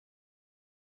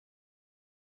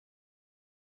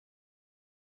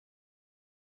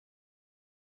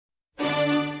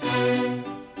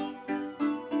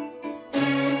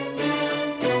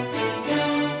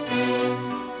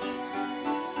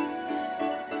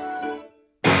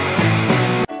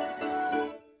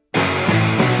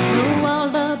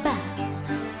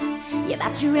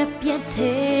about your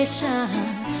reputation,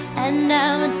 and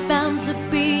now it's bound to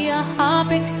be a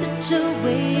heartbreak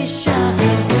situation.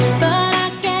 But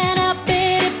I can't help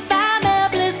it if I'm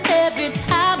helpless every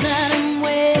time that I'm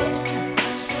with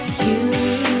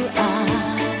you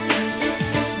are.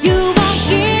 You walk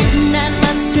in and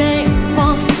my strength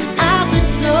walks out the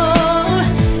door.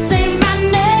 Say my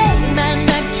name and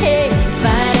I can't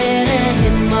fight it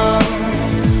anymore.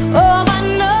 Oh, I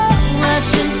know I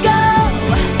should go,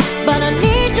 but I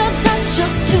need your touch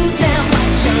just to damn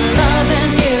much. I'm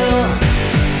loving you.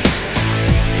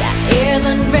 That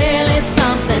isn't really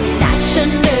something I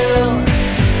should do.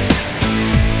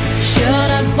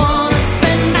 Shouldn't wanna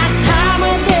spend my time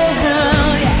with you,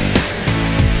 yeah.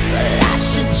 But I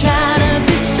should try to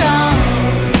be strong.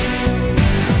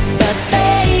 But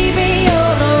baby,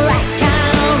 you're the right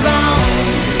kind of wrong.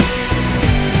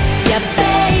 Yeah,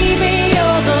 baby,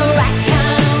 you're the right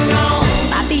kind of wrong.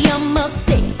 Might be a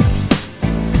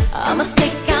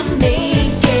mistake I'm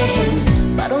making,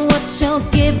 but what you're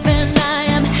giving I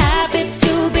am happy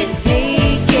to be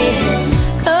taking.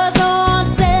 'Cause all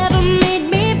ever made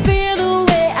me feel the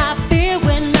way I feel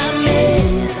when I'm in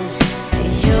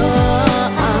your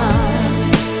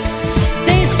arms.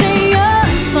 They say you're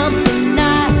something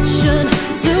I should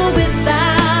do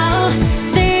without.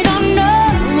 They don't know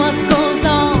what goes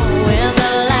on when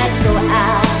the lights go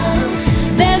out.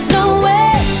 There's no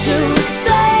way to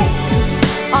explain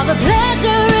all the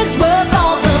pleasure is worth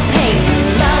all the pain.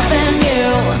 Loving you,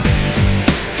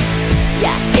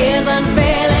 yeah, isn't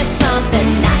really something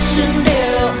I should do.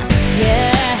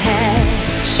 Yeah,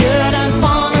 shouldn't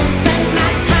wanna spend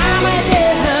my time with you.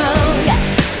 Yeah,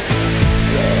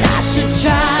 but I should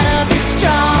try to be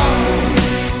strong.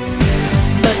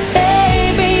 But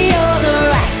baby, you're the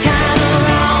right kind of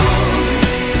wrong.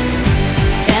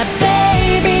 Yeah,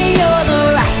 baby, you're the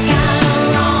right kind of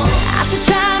wrong. I should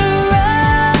try to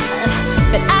run,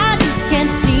 but I just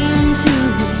can't seem to.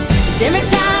 'Cause every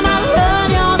time I run,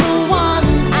 you're the one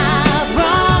I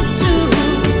run to.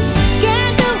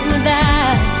 Can't do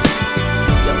that.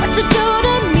 You're what you do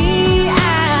to me.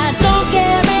 I don't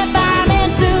care if I'm in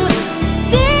too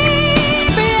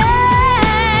deep. Yeah.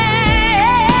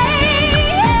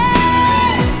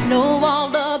 Know all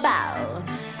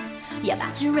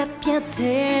about your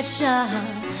reputation,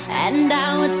 and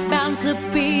now it's bound to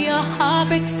be a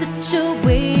heartbreak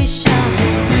situation.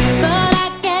 But